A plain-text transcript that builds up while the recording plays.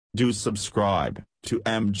Do subscribe to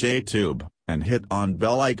MJTube and hit on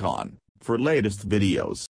bell icon for latest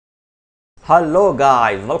videos. Hello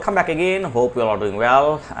guys, welcome back again. Hope you all are doing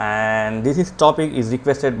well, and this topic is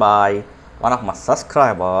requested by one of my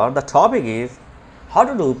subscribers. The topic is how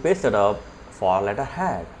to do page setup for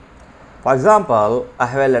letterhead. For example, I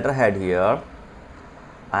have a letterhead here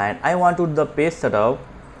and I want to do the page setup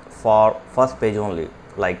for first page only,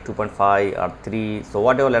 like 2.5 or 3. So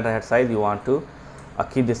whatever letterhead size you want to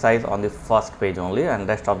keep the size on the first page only, and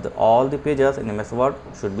rest of all the pages in MS Word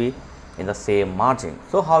should be in the same margin.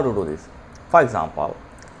 So how to do this? For example,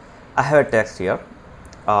 I have a text here,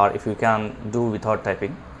 or if you can do without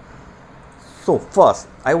typing. So first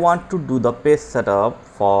I want to do the page setup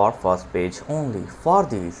for first page only. For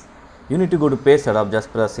this you need to go to page setup,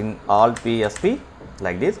 just pressing Alt PSP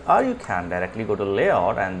like this, or you can directly go to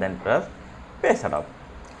layout and then press page setup.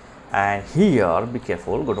 And here be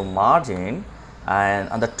careful, go to margin, and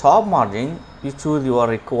on the top margin you choose your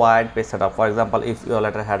required page setup. For example, if your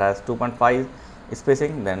letterhead has 2.5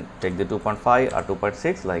 spacing, then take the 2.5 or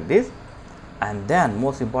 2.6 like this. And then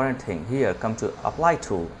most important thing, here come to apply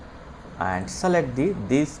tool and select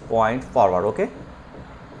this point forward. Okay,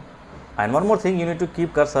 and one more thing, you need to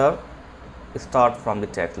keep cursor start from the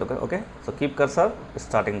text. Okay, so keep cursor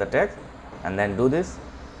starting the text and then do this.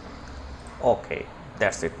 Okay,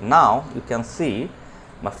 that's it. Now you can see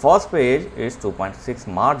my first page is 2.6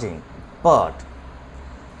 margin, but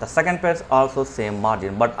the second page also same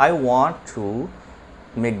margin, but I want to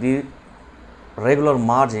make the regular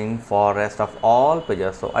margin for rest of all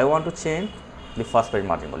pages. So I want to change the first page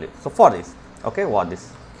margin only. So for this, okay, watch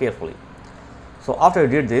this carefully. So after you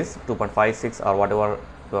did this 2.56 or whatever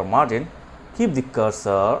your margin, keep the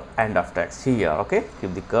cursor end of text here. Okay,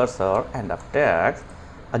 keep the cursor end of text.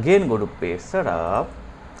 Again go to page setup,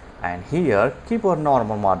 and here keep your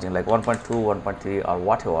normal margin like 1.2, 1.3 or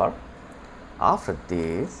whatever. After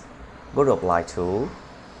this, go to apply tool,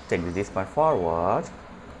 take this point forward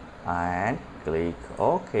and click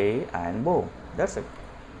OK, and boom, that's it.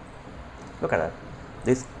 Look at that.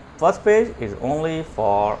 This first page is only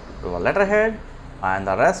for your letterhead, and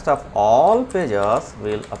the rest of all pages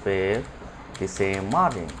will appear the same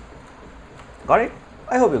margin. Got it?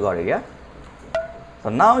 I hope you got it. Yeah. So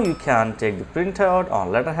now you can take the printout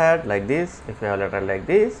on letterhead like this. If you have a letterhead like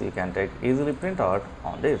this, you can take easily printout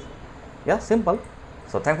on this. Yeah, simple.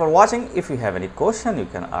 So thanks for watching. If you have any question, you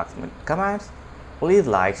can ask me in comments. Please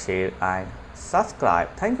like, share and subscribe.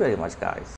 Thank you very much guys.